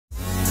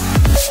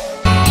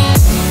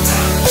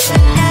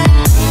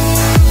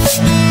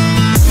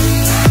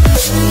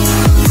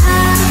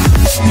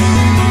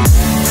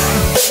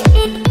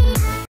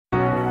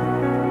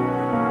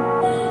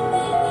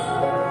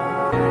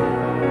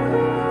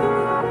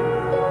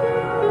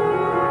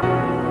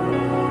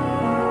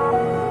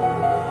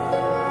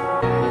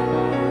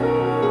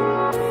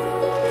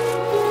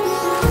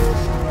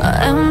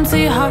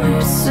empty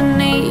hearts and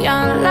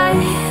neon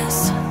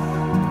lights.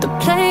 They're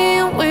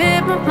playing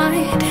with my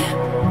mind.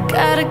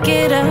 Gotta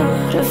get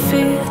out of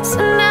here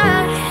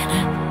tonight.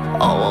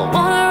 Oh, I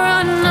wanna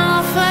run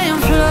off and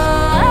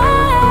fly.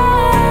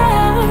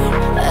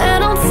 And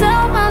I'll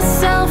tell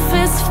myself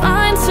it's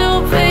fine to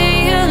be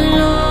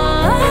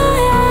alone,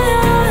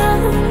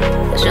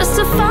 just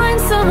to find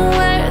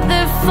somewhere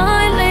that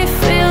finally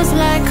feels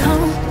like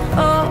home.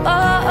 Oh,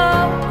 oh,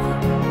 oh.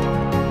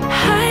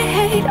 I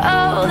hate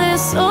all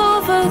this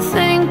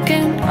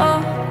overthinking.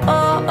 Oh,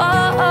 oh,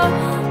 oh, oh.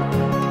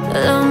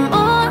 The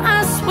more I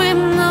swim,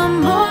 the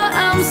more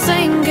I'm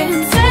sinking.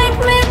 Take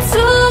me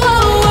to a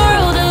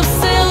world of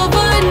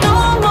silver. No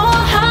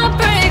more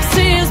heartbreaks,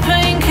 tears,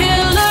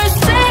 painkillers.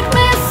 Take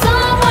me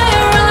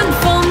somewhere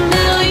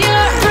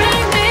unfamiliar.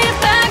 Bring me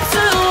back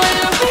to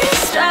where we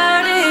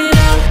started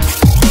out.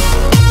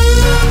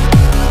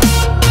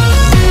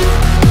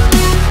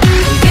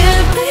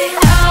 Get me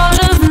out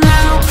of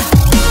now,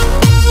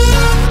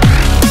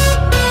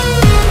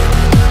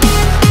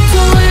 to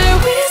where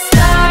we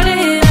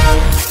started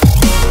out.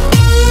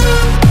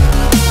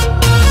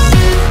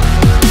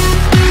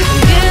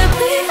 Get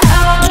me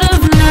out of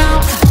now,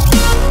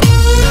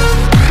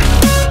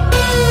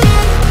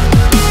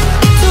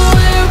 to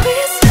where we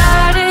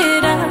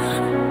started out.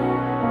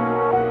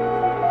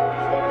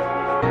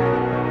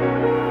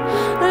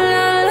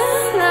 La la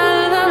la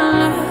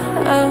la,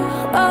 oh,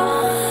 oh.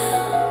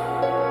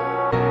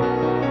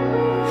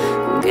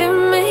 Get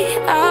me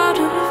out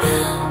of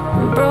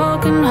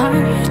broken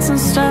hearts and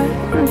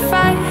starting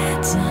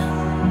fights,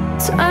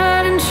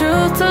 turning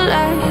truth to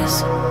lies.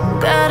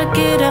 Gotta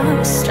get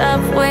up,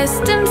 stop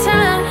wasting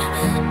time.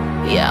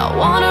 Yeah, I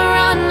wanna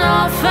run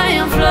off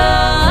and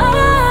fly.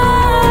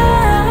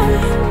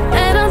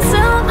 And I'll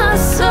tell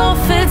myself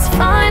it's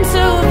fine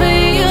to be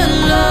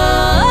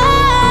alone,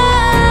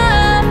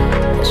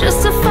 just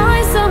to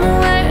find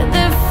somewhere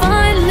that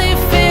finally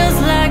feels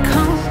like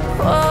home.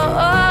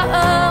 Oh, oh,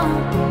 oh.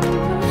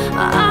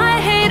 I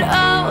hate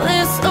all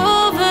this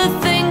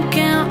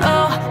overthinking.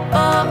 Oh,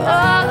 oh,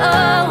 oh,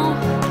 oh.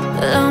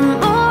 The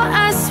more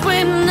I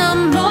swim, the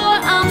more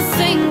I'm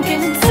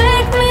sinking.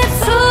 Take me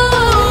to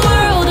a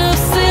world of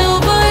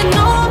silver.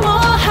 No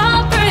more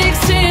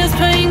heartbreaks, tears,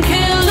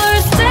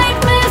 painkillers. Take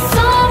me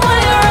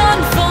somewhere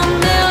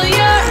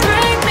unfamiliar.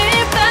 Bring me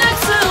back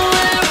to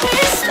where we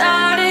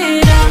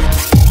started out.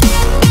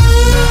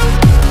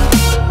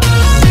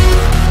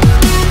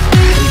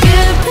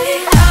 Get me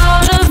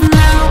out of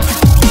now,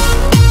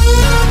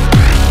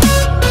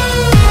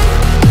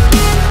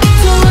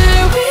 to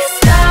where we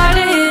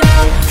started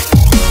out.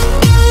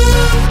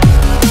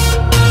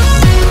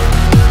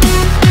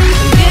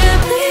 Get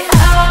me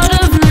out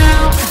of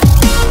now,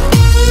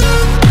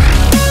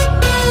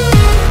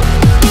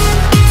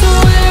 to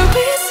where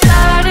we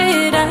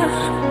started out.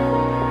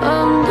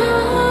 Oh no,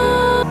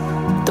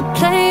 they're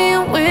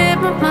playing with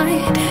my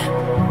mind.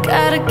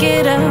 Gotta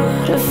get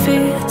out of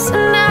here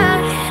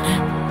tonight.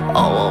 Oh,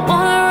 I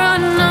wanna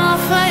run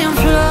off and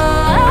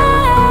fly.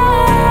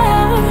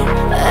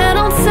 And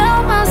I'll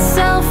tell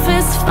myself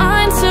it's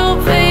fine to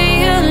be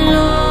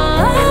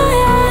alone,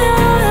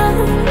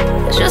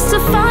 just to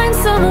find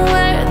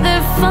somewhere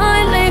that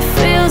finally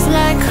feels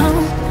like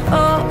home.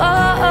 Oh,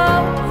 oh,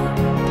 oh.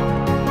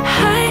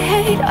 I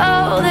hate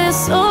all this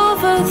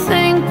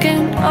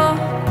overthinking. Oh,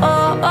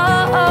 oh,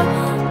 oh, oh.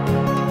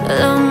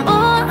 The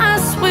more I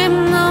swim,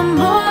 the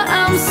more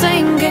I'm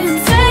sinking.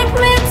 Take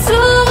me to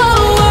a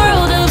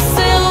world of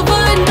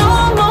silver. No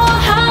more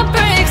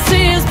heartbreaks,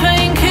 tears,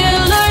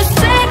 painkillers.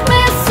 Take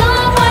me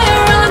somewhere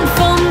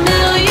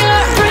unfamiliar.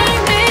 Bring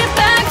me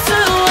back to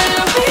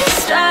where we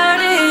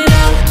started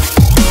out.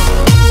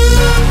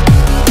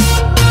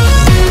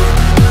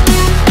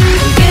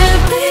 Get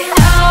me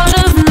out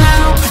of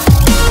now,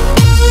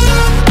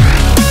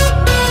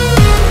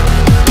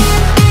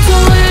 to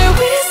where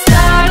we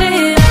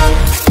started out.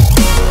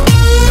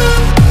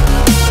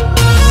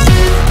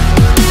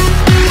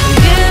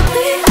 Get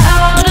me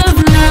out of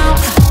now,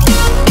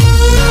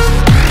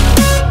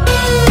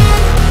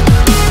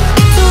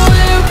 to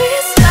where we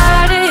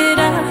started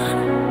out.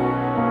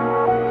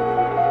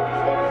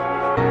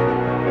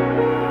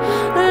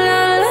 La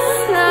la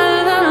la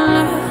la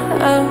la,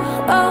 oh,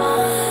 oh.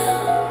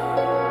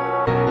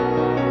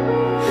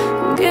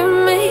 Get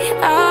me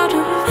out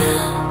of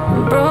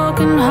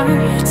broken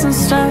hearts and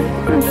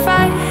starting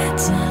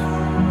fights,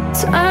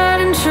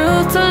 turning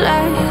truth to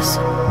lies.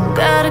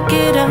 Gotta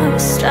get up,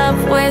 stop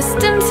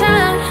wasting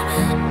time.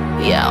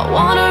 Yeah, I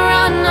wanna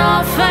run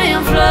off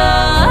and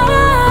fly.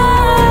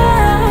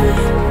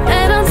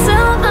 And I'll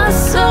tell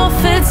myself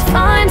it's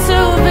fine to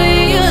be